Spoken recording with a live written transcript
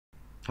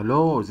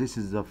Hello, this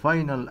is the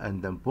final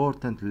and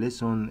important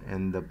lesson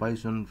in the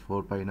Python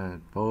for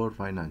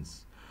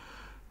finance.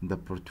 The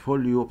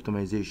portfolio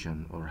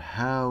optimization, or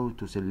how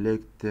to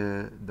select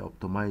the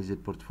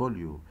optimized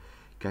portfolio.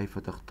 كيف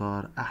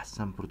تختار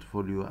أحسن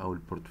portfolio أو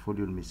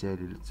البورتفوليو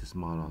المثالي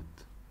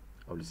للاستثمارات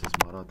أو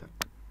لاستثماراتك.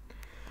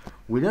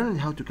 We learned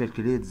how to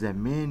calculate the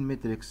main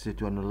metrics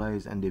to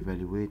analyze and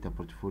evaluate a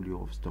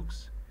portfolio of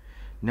stocks.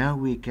 Now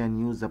we can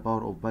use the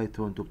power of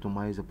Python to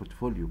optimize a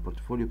portfolio.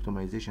 Portfolio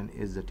optimization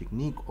is the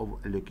technique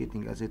of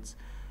allocating assets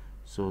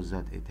so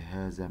that it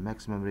has a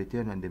maximum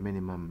return and a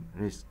minimum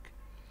risk.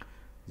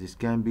 This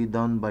can be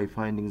done by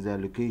finding the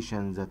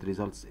allocation that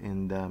results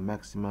in the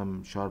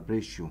maximum Sharpe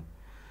ratio.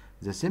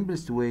 The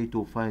simplest way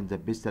to find the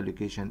best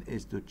allocation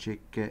is to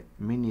check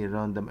many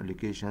random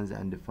allocations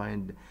and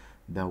find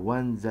the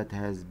one that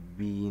has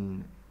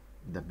been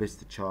the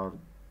best Sharpe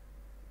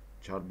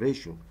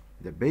ratio.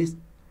 The best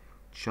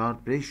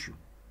Sharpe ratio.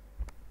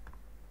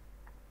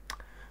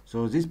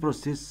 So this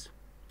process,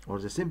 or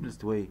the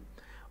simplest way,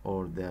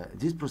 or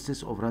this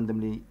process of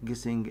randomly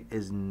guessing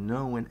is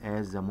known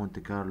as the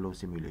Monte Carlo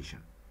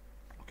simulation.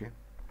 Okay.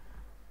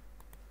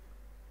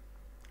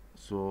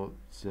 So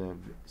it's a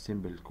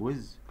simple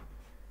quiz.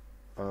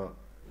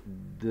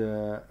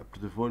 The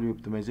portfolio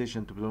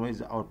optimization, to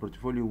optimize our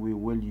portfolio, we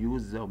will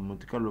use the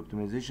Monte Carlo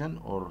optimization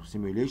or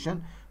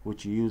simulation,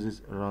 which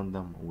uses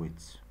random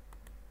weights.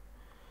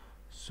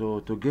 So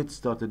to get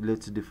started,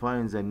 let's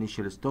define the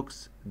initial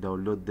stocks,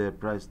 download the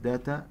price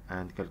data,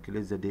 and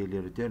calculate the daily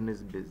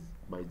returns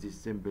by this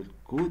simple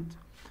code.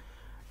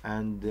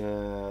 And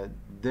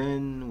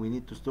then we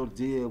need to store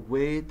the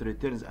weight,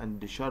 returns, and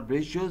the Sharpe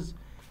ratios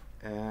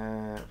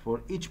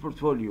for each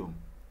portfolio.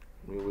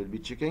 We will be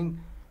checking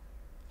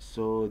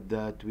so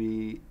that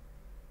we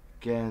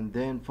can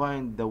then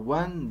find the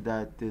one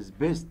that is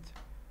best.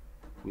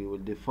 We will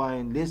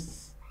define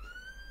lists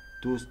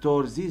to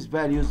store these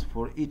values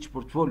for each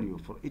portfolio.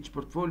 For each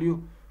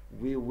portfolio,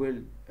 we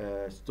will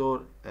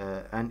store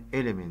an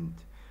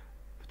element.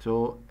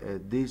 So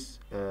these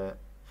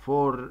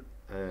four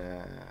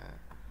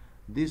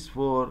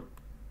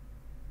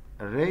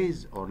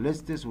arrays or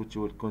lists, which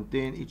will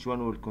contain, each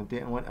one will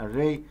contain one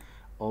array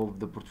of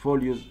the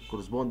portfolios,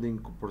 corresponding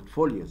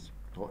portfolios.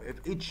 So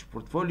if each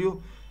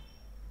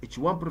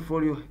one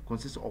portfolio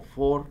consists of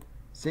 4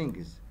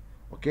 things,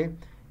 okay,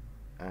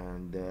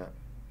 and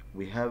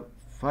we have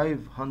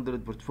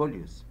 500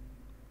 portfolios.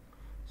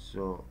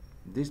 So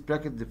this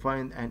bracket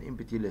defines an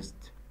empty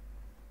list.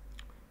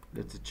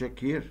 Let's check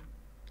here.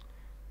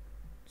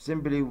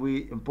 Simply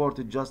we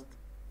imported just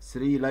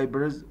 3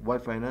 libraries: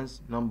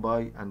 yfinance,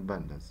 numpy, and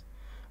pandas,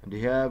 and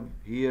we have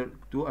here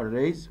 2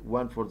 arrays,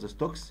 one for the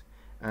stocks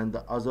and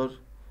the other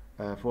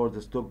for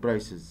the stock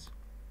prices.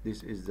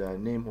 This is the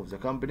name of the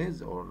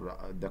companies, or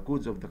the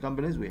codes of the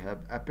companies. We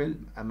have Apple,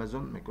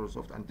 Amazon,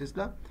 Microsoft, and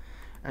Tesla.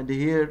 And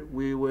here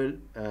we will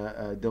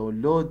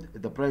download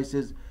the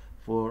prices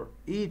for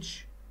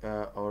each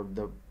or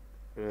the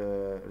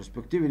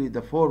respectively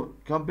the 4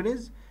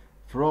 companies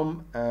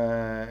from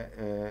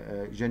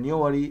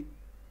January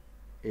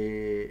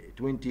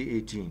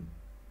 2018.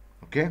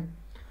 Okay,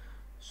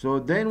 so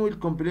then we'll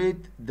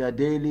complete the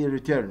daily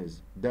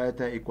returns.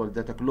 Data equals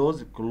data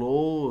close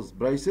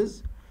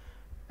prices,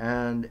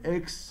 and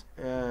x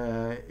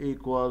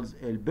equals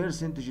a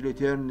percentage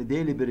return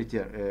daily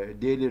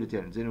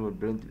return. Then we'll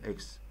print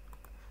x.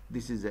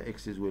 This is the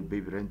x's will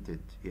be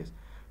printed, yes,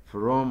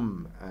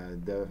 from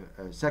the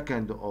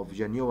 2nd of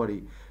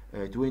January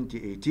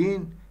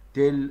 2018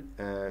 till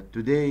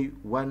today,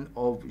 1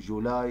 of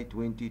July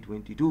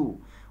 2022.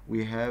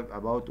 We have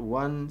about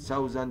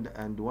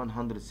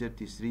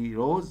 1133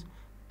 rows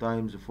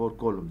times 4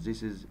 columns.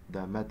 This is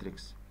the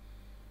matrix.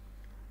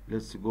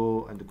 Let's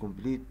go and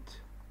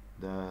complete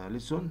the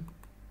lesson.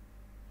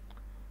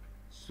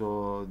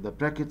 So the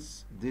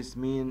brackets, this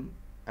mean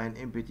an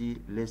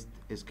empty list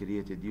is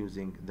created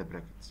using the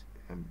brackets.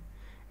 An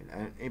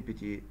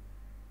empty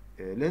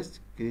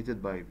list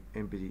created by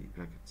empty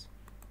brackets.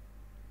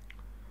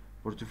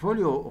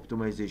 Portfolio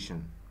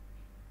optimization.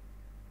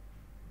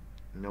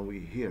 Now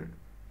we here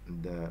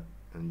in the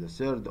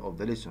third of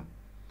the lesson.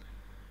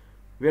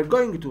 We are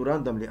going to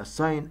randomly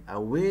assign a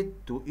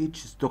weight to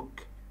each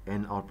stock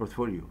in our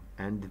portfolio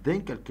and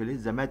then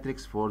calculate the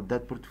matrix for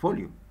that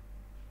portfolio,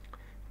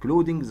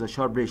 including the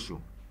Sharpe ratio.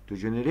 To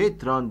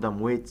generate random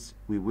weights,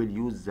 we will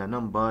use the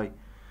numpy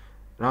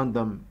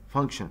random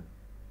function.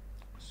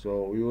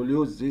 So we will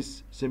use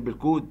this simple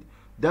code: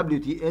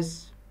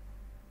 WTS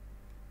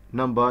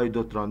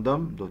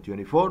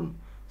numpy.random.uniform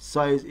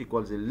size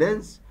equals the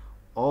length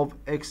of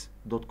x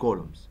dot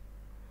columns,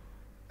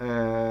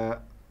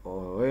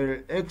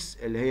 where x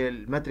اللي هي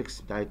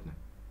الماتريكس بتاعتنا.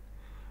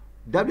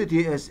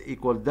 WTS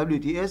equals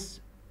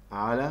WTS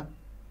على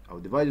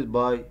أو divided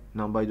by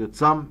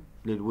numpy.sum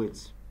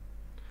للweights.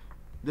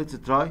 Let's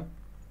try.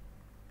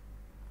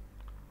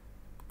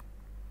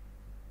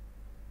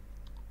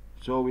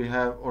 So we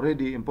have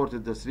already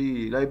imported the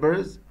 3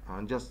 libraries,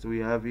 and just we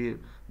have here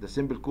the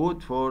simple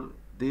code for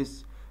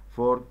this,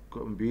 for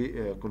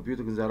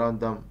computing the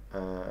random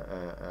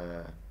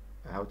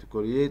how to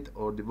create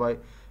or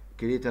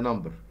create a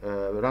number,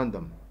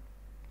 random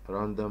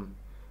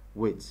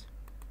weights.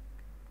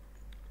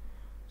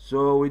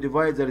 So we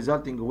divide the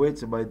resulting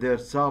weights by their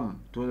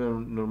sum to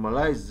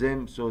normalize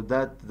them so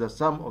that the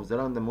sum of the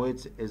random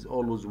weights is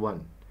always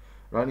 1.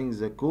 Running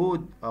the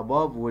code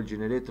above will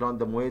generate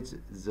random weights,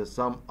 the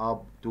sum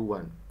up to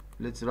 1.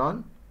 Let's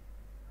run.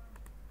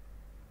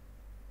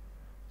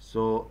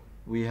 So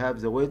we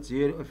have the weights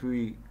here. If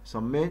we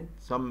sum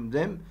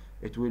them,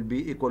 it will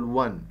be equal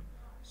 1.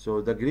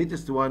 So the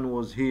greatest one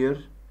was here,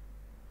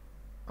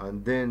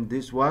 and then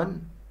this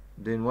one,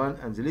 then 1,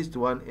 and the least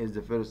one is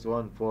the first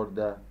one for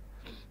the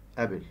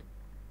apple.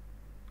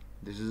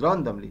 This is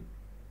randomly.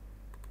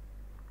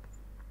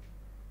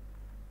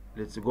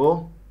 Let's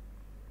go.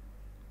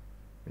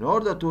 In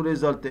order to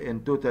result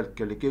in total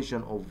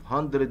calculation of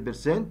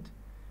 100%,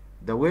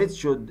 the weights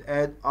should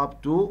add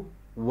up to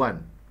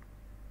 1.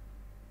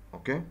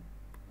 Okay,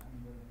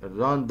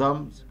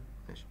 randoms.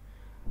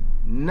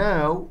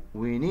 Now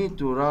we need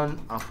to run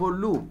a for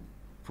loop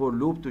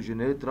to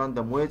generate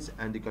random weights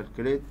and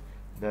calculate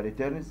the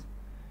returns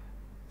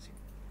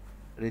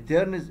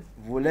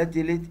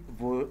volatility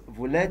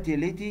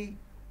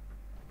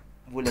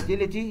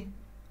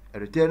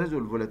returns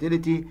or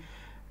volatility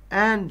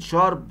and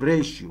Sharpe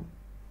ratio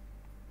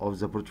of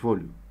the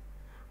portfolio.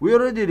 We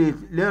already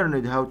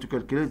learned how to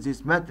calculate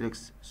this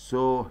matrix,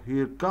 so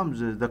here comes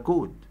the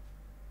code.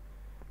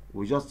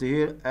 We just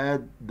here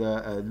add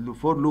the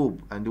for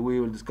loop, and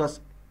we will discuss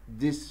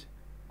this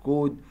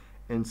code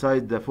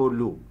inside the for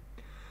loop.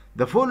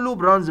 The for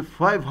loop runs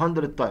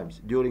 500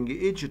 times. During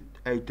each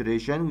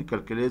iteration, we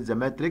calculate the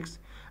matrix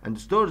and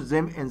store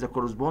them in the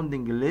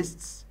corresponding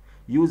lists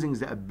using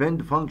the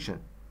append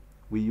function.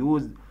 We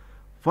use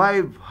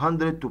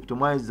 500 to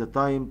optimize the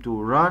time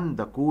to run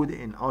the code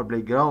in our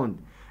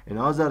playground. In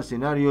other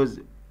scenarios,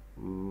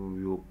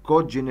 you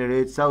could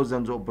generate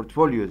thousands of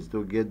portfolios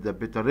to get the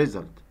better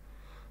result.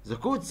 The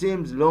code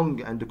seems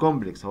long and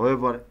complex,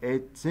 however,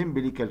 it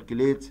simply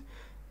calculates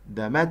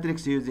the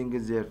matrix using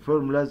their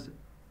formulas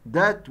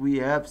that we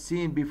have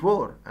seen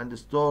before and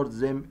stores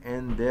them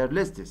in their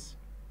lists.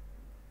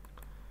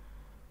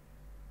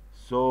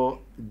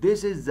 So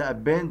this is the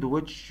append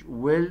which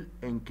will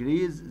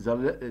increase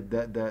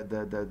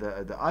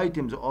the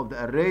items of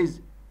the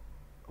arrays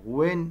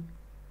when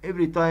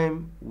every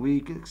time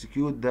we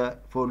execute the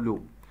for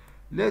loop.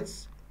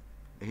 Let's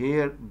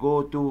here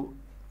go to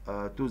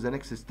the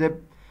next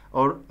step,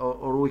 or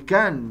we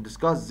can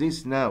discuss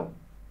this now.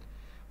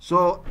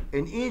 So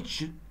in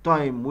each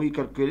time we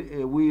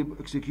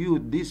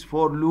execute this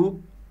for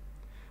loop,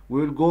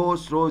 we will go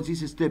through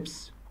these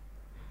steps.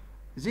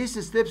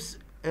 These steps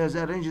is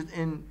arranged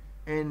in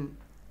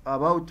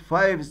about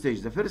 5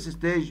 stages. The first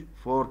stage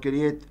for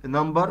create a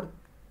number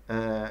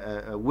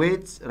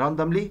weights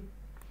randomly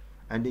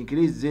and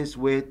increase this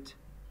weight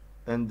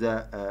in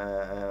the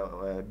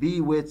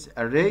B weights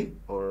array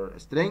or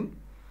string.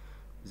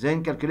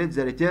 Then calculate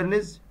the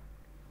returns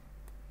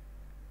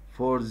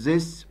for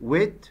this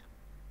weight,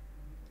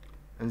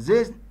 and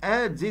then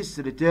add this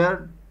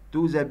return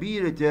to the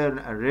B return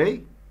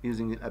array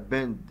using the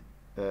append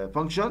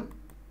function,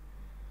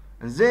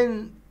 and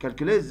then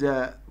calculate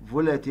the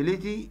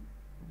volatility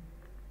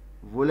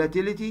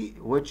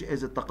which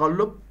is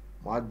التقلب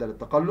معدل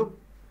التقلب,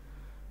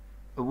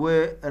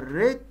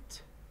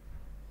 والrate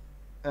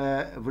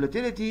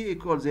volatility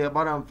equals the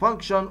عبارة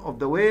function of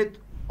the weight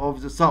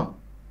of the sum,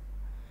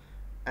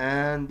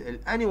 and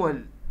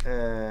annual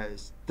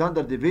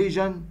standard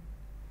deviation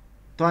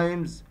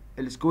times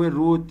the square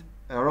root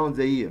around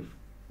the year,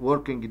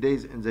 working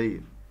days in the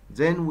year.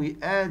 Then we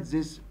add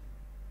this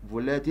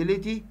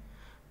volatility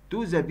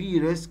to the B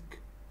risk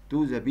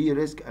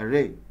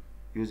array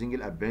using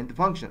the append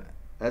function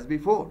as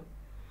before,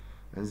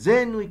 and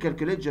then we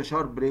calculate the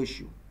Sharpe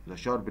ratio. The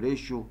Sharpe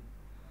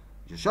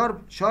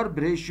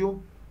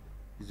ratio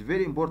is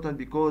very important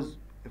because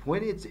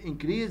when it's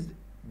increased,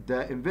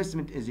 the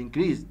investment is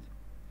increased.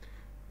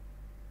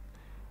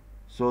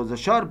 So the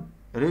Sharpe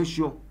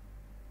ratio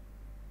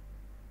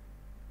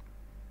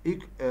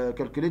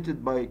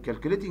calculated by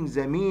calculating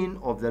the mean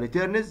of the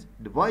returns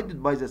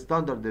divided by the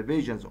standard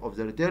deviations of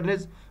the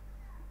returns,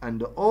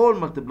 and all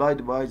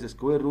multiplied by the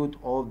square root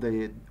of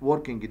the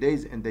working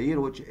days in the year,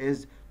 which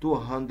is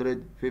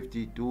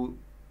 252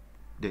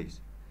 days.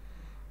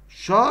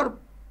 Sharpe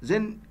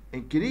then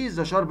increase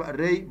the Sharpe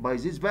array by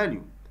this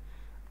value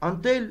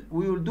until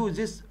we will do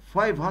this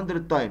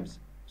 500 times.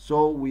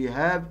 So we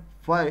have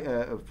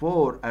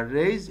 4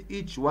 arrays,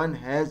 each one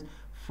has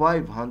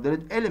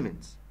 500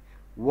 elements.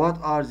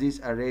 What are these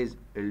arrays?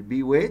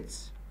 LB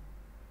weights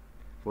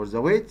for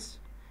the weights,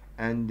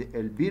 and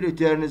LB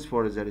returns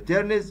for the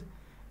returns,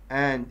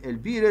 and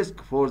LB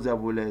risk for the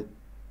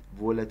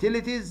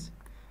volatilities,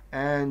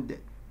 and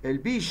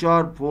LB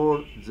Sharpe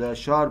for the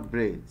Sharpe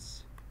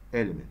rates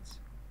elements.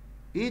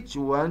 Each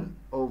one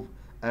of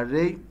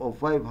array of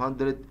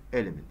 500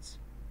 elements.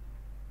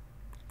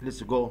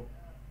 Let's go.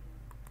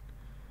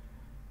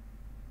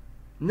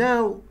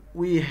 Now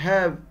we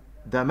have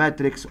the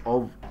matrix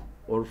of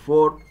or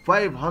for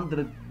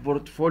 500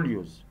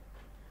 portfolios.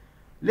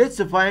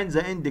 Let's find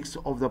the index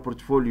of the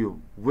portfolio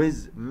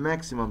with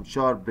maximum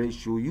Sharpe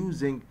ratio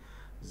using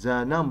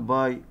the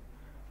numpy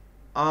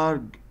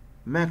arg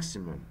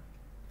maximum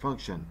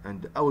function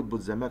and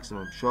output the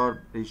maximum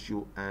Sharpe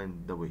ratio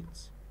and the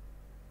weights.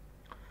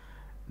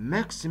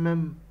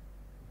 Maximum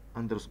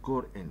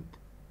underscore end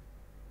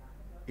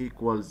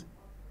equals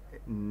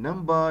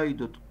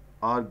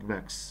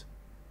numpy.argmax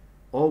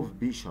of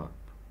B sharp.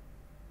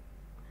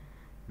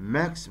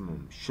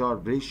 Maximum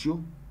Sharpe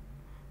ratio,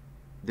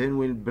 then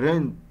we'll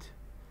print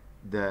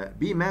the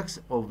B max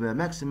of the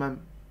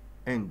maximum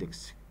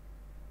index.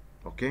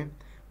 Okay,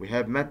 we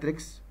have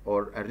matrix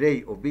or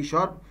array of B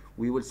sharp.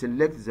 We will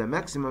select the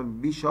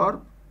maximum B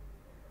sharp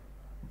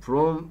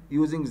from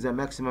using the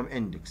maximum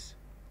index,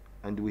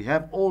 and we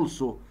have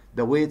also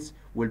the weights.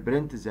 Will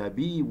print the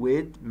B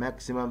weight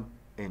maximum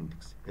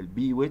index, the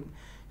B weight.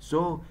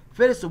 So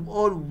first of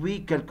all, we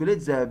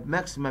calculate the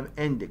maximum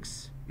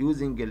index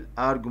using the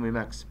argument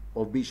max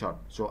of B sharp.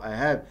 So I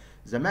have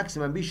the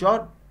maximum B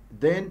sharp,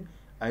 then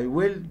I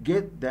will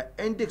get the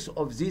index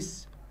of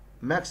this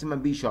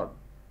maximum B sharp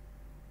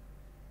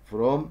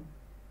from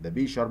the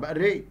B sharp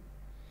array,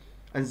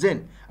 and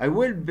then I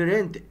will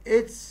print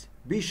its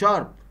B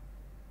sharp,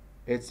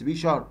 and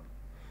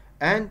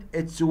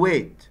its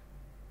weight.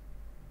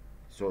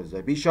 So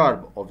the B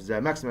sharp of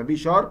the maximum B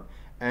sharp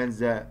and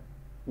the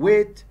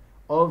weight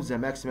of the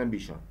maximum B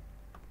sharp.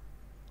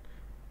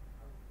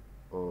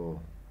 Oh,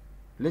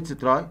 let's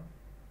try.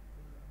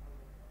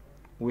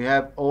 We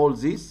have all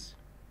these,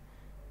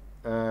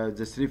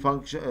 the three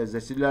functions, the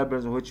three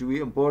libraries which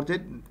we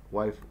imported.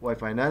 Y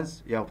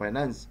finance, yeah,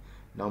 finance,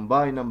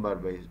 numpy, number,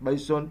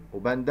 Python,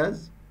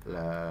 Pandas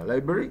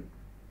library.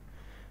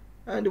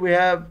 And we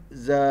have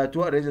the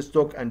two arrays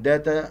stock and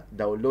data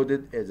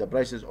downloaded, the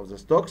prices of the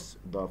stocks,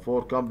 the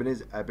 4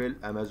 companies, Apple,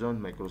 Amazon,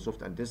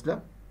 Microsoft, and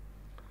Tesla.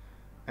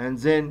 And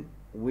then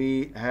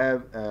we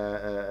have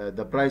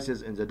the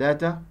prices in the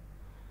data,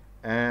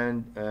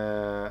 and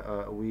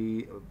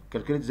we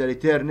calculate the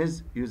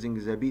returns using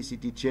the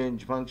BCT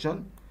change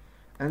function,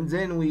 and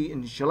then we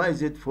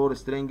initialize it for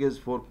strings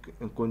for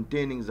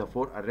containing the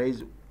 4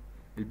 arrays,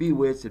 the B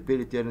weights, the B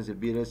returns, the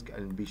B risk,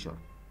 and B sharp.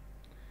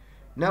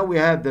 Now we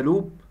have the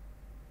loop,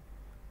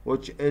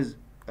 which is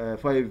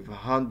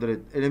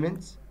 500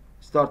 elements.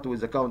 Start with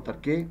the counter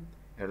K,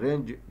 a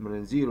range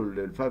from 0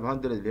 to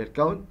 500 اللي هي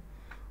الكاونت.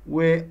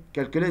 We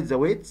calculate the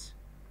weights.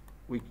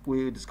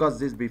 We discussed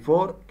this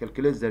before.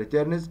 Calculate the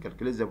returns,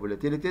 calculate the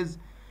volatilities,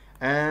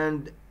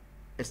 and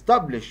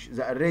establish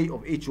the array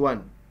of each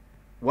one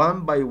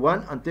by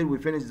one until we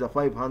finish the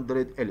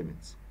 500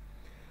 elements.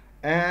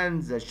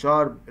 And the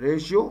Sharpe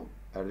ratio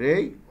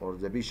array, or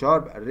the B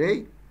sharp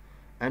array.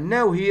 And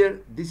now here,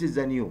 this is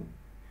the new.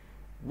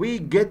 We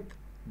get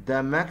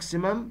the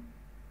maximum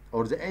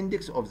or the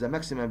index of the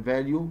maximum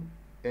value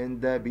in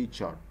the B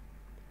chart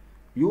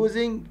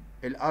using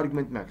the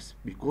argument max,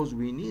 because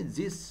we need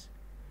this,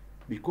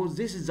 because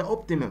this is the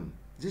optimum,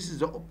 this is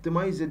the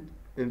optimized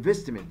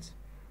investment.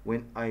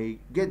 When I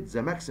get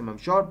the maximum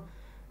Sharpe,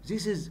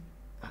 this is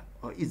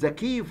the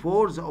key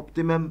for the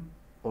optimum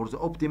or the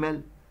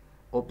optimal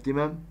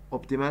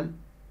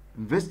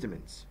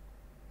investments,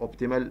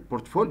 optimal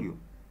portfolio.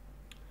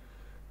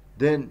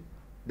 Then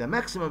the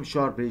maximum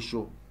Sharpe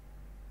ratio,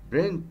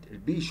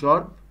 print B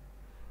sharp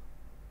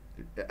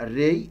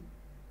array.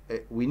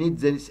 We need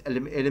this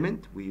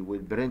element, we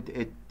will print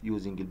it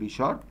using the B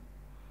sharp,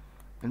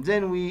 and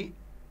then we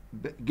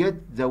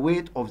get the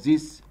weight of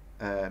this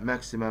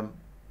maximum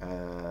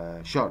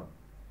Sharpe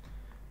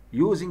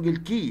using the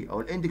key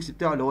or index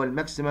بتاعه اللي هو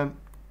maximum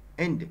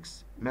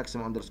index,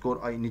 maximum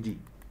underscore ind.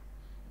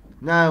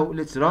 Now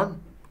let's run.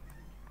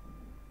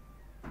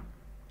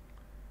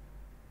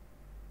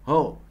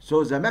 Oh,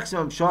 so the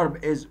maximum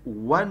Sharpe is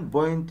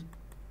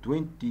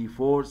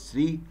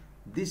 1.243.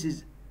 This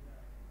is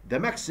the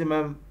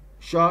maximum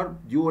Sharpe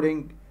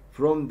during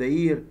from the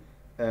year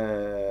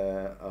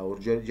or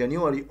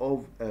January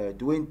of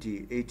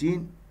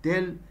 2018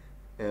 till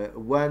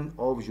 1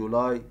 of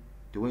July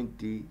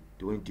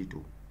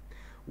 2022.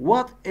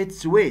 What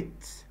its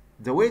weights?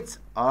 The weights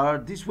are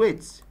these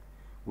weights.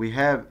 We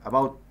have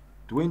about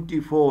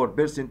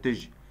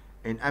 24%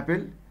 in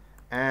Apple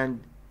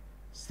and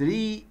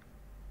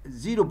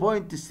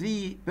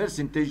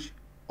 0.3%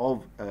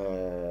 of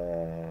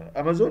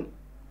Amazon,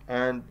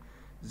 and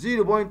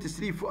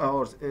 0.3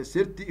 or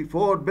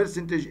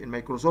 34% in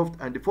Microsoft,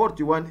 and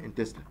 41 in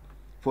Tesla,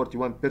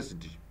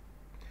 41%.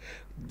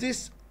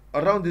 This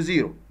around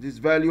zero, this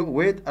value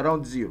weight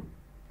around zero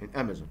in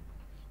Amazon.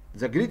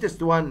 The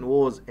greatest one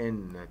was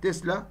in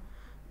Tesla,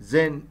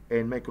 then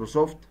in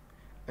Microsoft,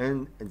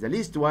 and the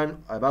least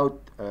one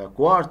about a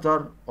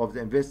quarter of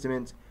the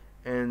investment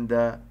in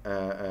the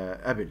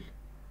Apple.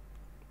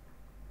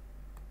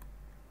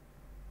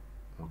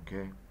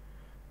 Okay,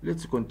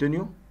 let's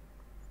continue.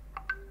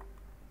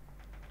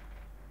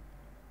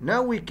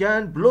 Now we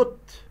can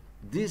plot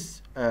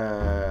this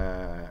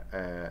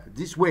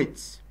these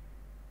weights.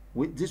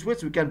 With these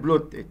weights we can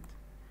plot it.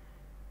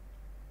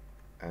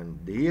 And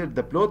here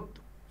the plot.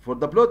 For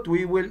the plot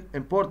we will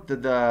import the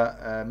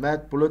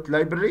matplot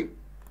library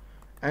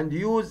and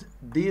use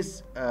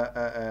this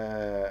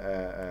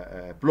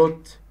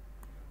plot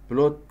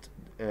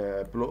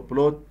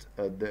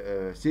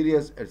the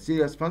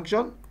series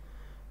function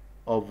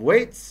of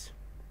weights,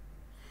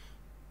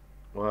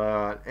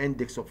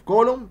 index of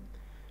column,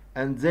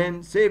 and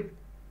then save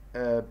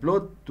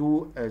plot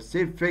to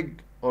save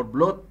fig or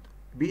plot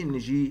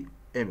png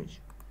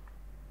image.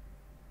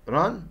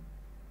 Run.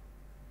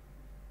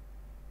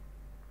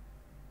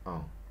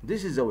 Oh,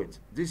 this is the weight.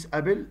 This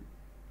apple,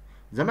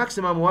 the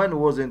maximum one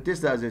was in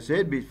Tesla, as I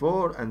said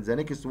before, and the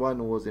next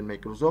one was in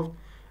Microsoft,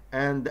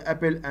 and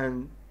Apple,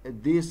 and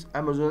this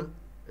Amazon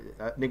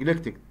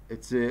neglected.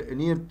 It's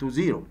near to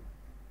 0.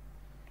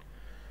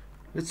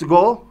 Let's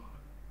go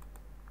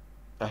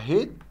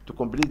ahead to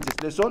complete this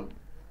lesson.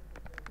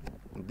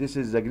 This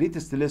is the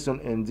greatest lesson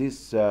in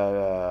this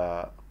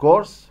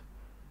course.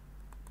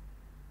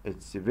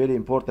 It's a very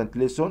important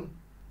lesson.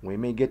 We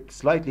may get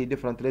slightly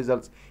different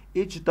results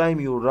each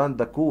time you run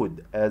the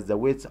code, as the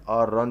weights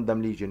are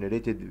randomly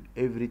generated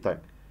every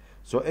time.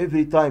 So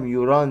every time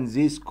you run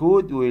this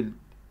code, will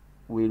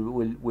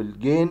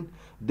gain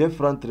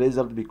different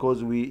result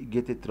because we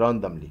get it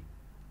randomly.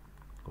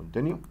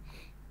 Continue.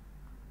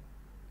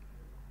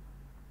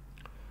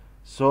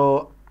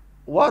 So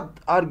what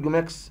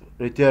argmax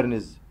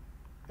returns?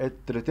 It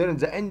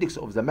returns the index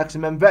of the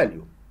maximum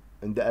value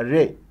in the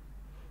array.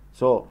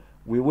 So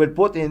we will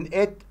put in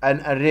it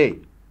an array,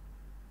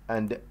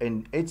 and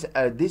in its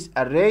this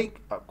array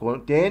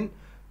contain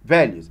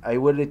values. I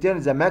will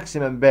return the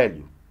maximum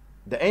value,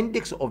 the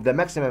index of the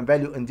maximum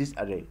value in this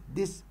array.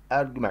 This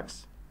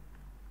argmax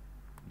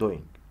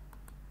doing.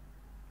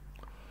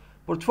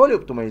 Portfolio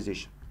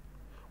optimization.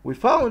 We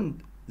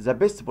found the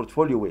best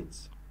portfolio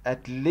weights.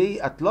 At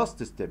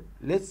last step,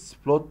 let's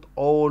plot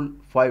all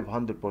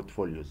 500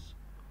 portfolios.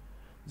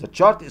 The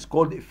chart is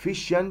called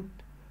efficient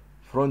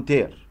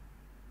frontier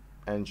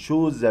and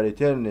shows the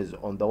returns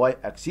on the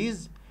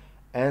y-axis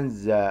and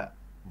the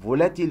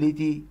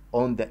volatility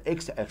on the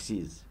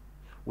x-axis.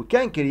 We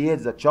can create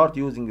the chart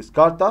using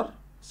scatter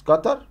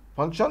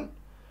function,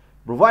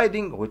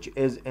 providing, which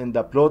is in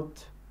the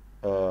plot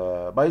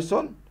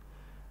Python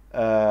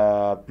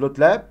plot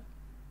lab,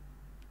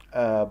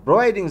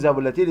 providing the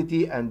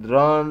volatility and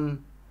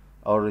run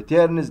our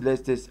returns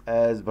lists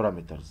as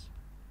parameters.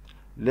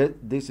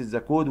 This is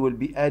the code will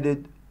be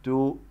added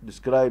to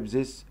describe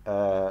this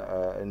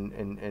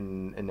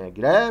in a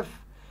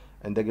graph,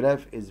 and the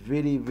graph is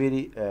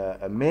very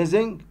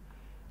amazing.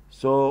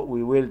 So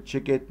we will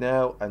check it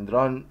now and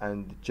run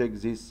and check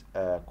this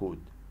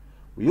code.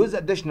 We use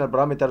additional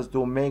parameters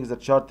to make the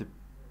chart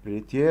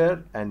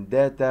prettier and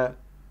data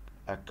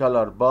a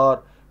color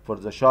bar for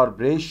the sharp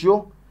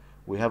ratio.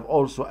 We have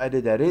also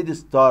added a red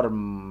star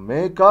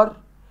maker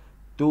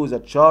to the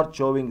chart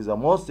showing the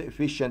most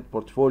efficient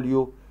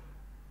portfolio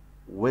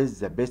with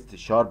the best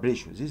sharp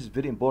ratio. This is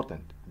very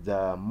important.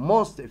 The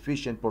most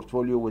efficient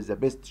portfolio with the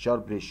best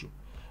sharp ratio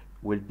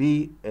will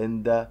be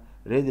in the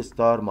red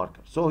star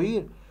marker. So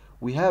here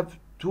we have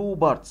two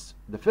parts.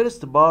 The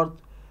first part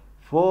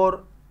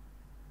for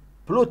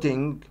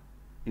plotting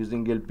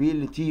using the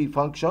BLT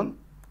function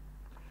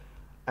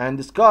and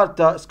the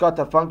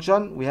scatter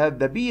function. We have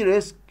the B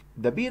risk,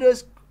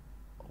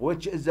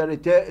 which is the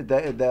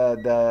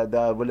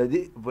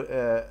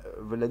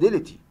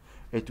volatility.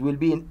 It will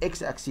be in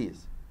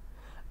x-axis,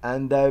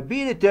 and the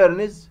B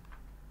returns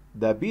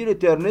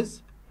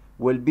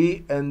will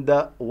be in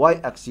the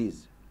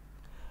y-axis,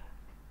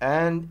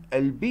 and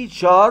B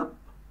sharp,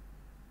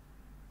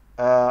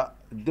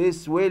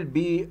 this will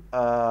be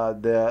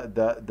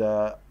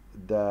the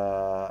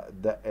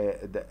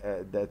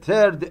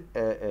third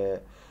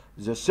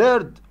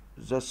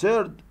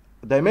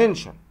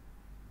dimension,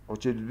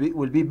 which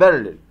will be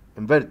parallel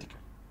and vertical,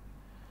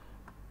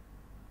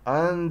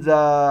 and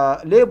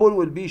the label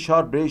will be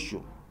sharp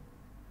ratio.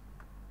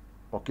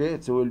 Okay,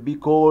 so it will be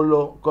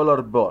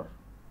color bar,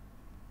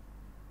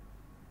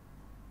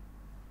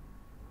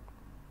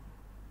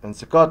 and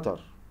scatter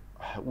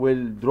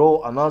will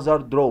draw another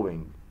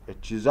drawing.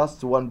 It's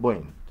just 1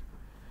 point.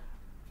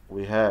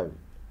 We have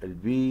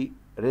B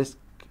risk,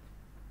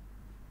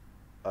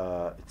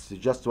 it's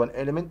just one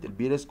element,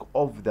 B risk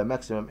of the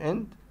maximum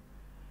end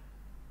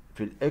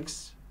في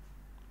الاكس،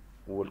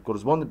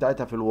 والكورسبوند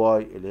بتاعتها في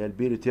الواي اللي هي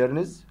البي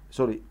ريتيرنز،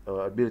 سوري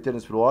البي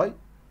ريتيرنز في الواي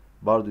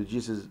برضه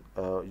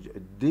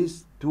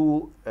these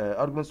two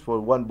arguments for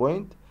 1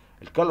 point.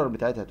 الكالر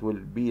بتاعتها هتقول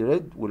بي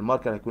ريد،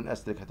 والماركر هيكون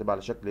استريك، هتبقى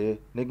على شكل ايه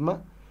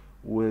نجمه،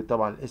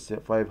 وطبعا الاس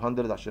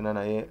 500 عشان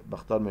انا ايه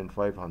بختار من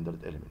 500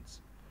 elements.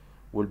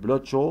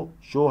 والبلوت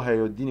شو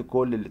هيوديني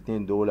كل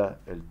الاثنين دول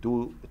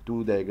التو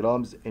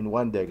diagrams in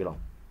one diagram.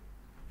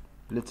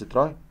 Let's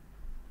try.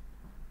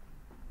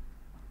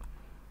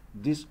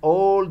 This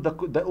all the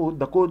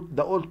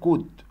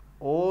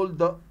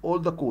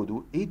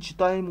code. Each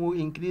time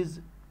we increase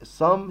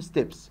some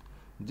steps.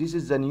 This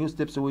is the new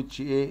steps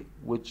which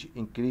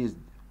increased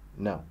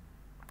now.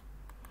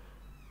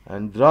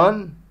 And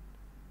run.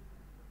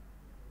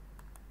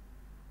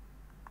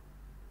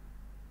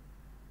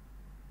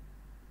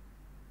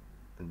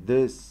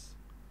 This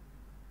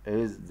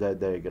is the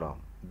diagram.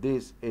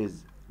 this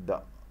is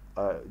the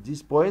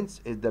these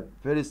points is the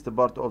first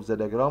part of the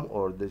diagram,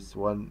 or this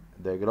one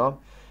diagram,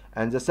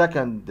 and the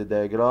second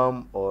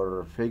diagram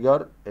or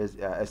figure is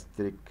a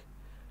asterisk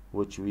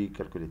which we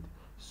calculate.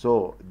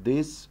 So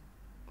this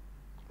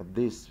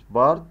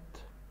part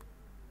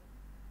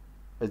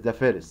is the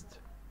first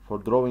for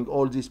drawing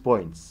all these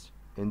points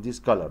in these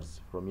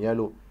colors from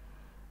yellow,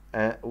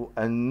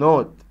 and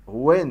note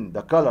when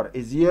the color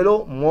is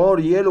yellow, more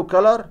yellow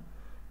color,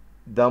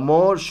 the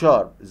more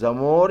sharp, the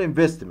more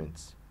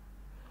investments,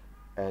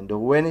 and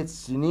when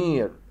it's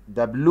near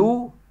the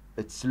blue,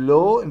 it's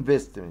low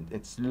investment,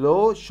 it's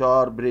low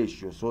sharp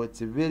ratio, so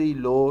it's a very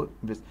low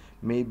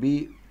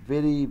maybe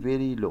very,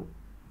 very low.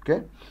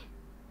 Okay,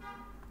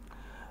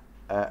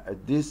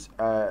 this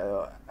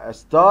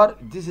star,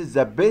 this is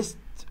the best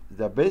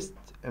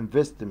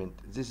investment,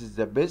 this is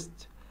the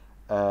best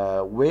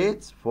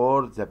weights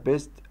for the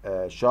best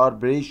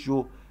sharp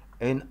ratio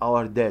in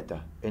our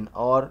data, in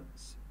our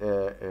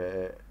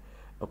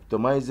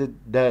optimized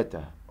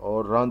data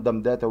or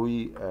random data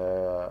we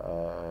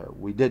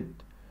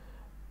did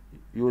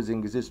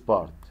using this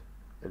part,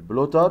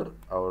 plotter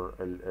or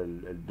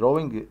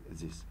drawing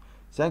this.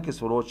 Thanks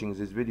for watching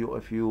this video.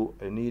 If you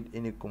need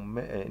any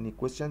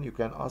question, you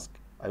can ask.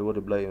 I will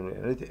reply in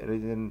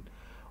written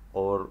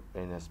or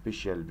in a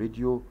special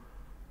video.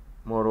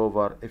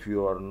 Moreover, if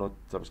you are not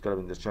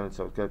subscribing to the channel,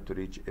 subscribe to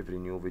reach every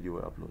new video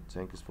I upload.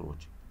 Thanks for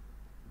watching.